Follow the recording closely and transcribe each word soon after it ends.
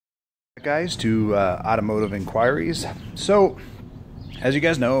Guys, to automotive inquiries. So as you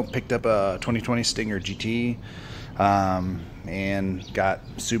guys know, picked up a 2020 Stinger GT and got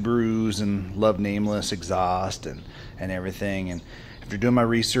Subarus and Love Nameless exhaust and everything. And after doing my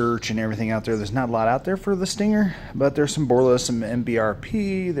research and everything out there, there's not a lot out there for the Stinger, but there's some Borla, some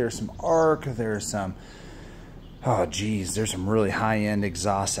MBRP, there's some ARC, there's some, oh geez, there's some really high-end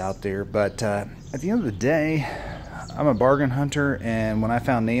exhausts out there. But at the end of the day, I'm a bargain hunter, and when I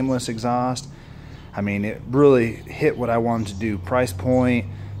found Nameless exhaust, I mean, it really hit what I wanted to do: price point,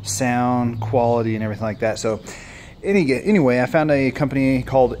 sound, quality, and everything like that. So anyway, I found a company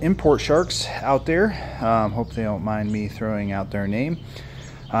called Import Sharks out there. Hope they don't mind me throwing out their name.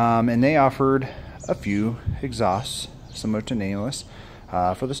 And they offered a few exhausts similar to Nameless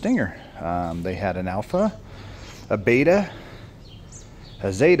for the Stinger. They had an Alpha, a Beta,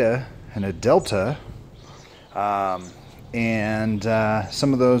 a Zeta, and a Delta. Some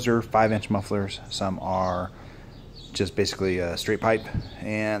of those are 5-inch mufflers, some are just basically a straight pipe,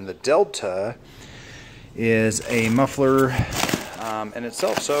 and the Delta is a muffler in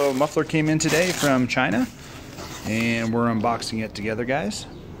itself. So muffler came in today from China, and we're unboxing it together, guys.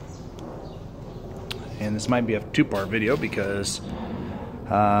 And this might be a two-part video because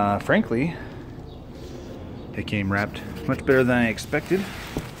frankly it came wrapped much better than I expected.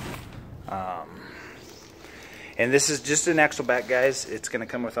 And this is just an axle back, guys. It's going to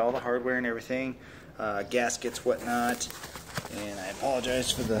come with all the hardware and everything, gaskets, whatnot. And I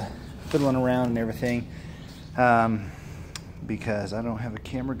apologize for the fiddling around and everything, because I don't have a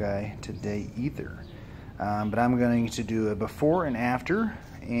camera guy today either. But I'm going to do a before and after,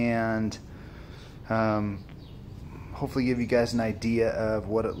 and hopefully give you guys an idea of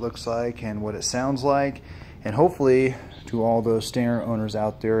what it looks like and what it sounds like. And hopefully to all those Stinger owners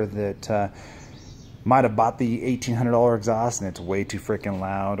out there that might have bought the $1,800 exhaust and it's way too freaking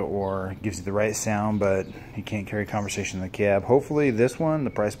loud, or gives you the right sound but you can't carry conversation in the cab. Hopefully this one, the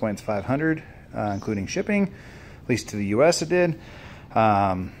price point's $500, including shipping, at least to the US it did.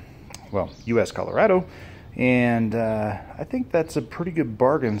 Well, US Colorado, and I think that's a pretty good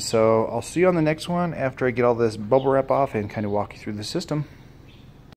bargain. So I'll see you on the next one after I get all this bubble wrap off and kind of walk you through the system.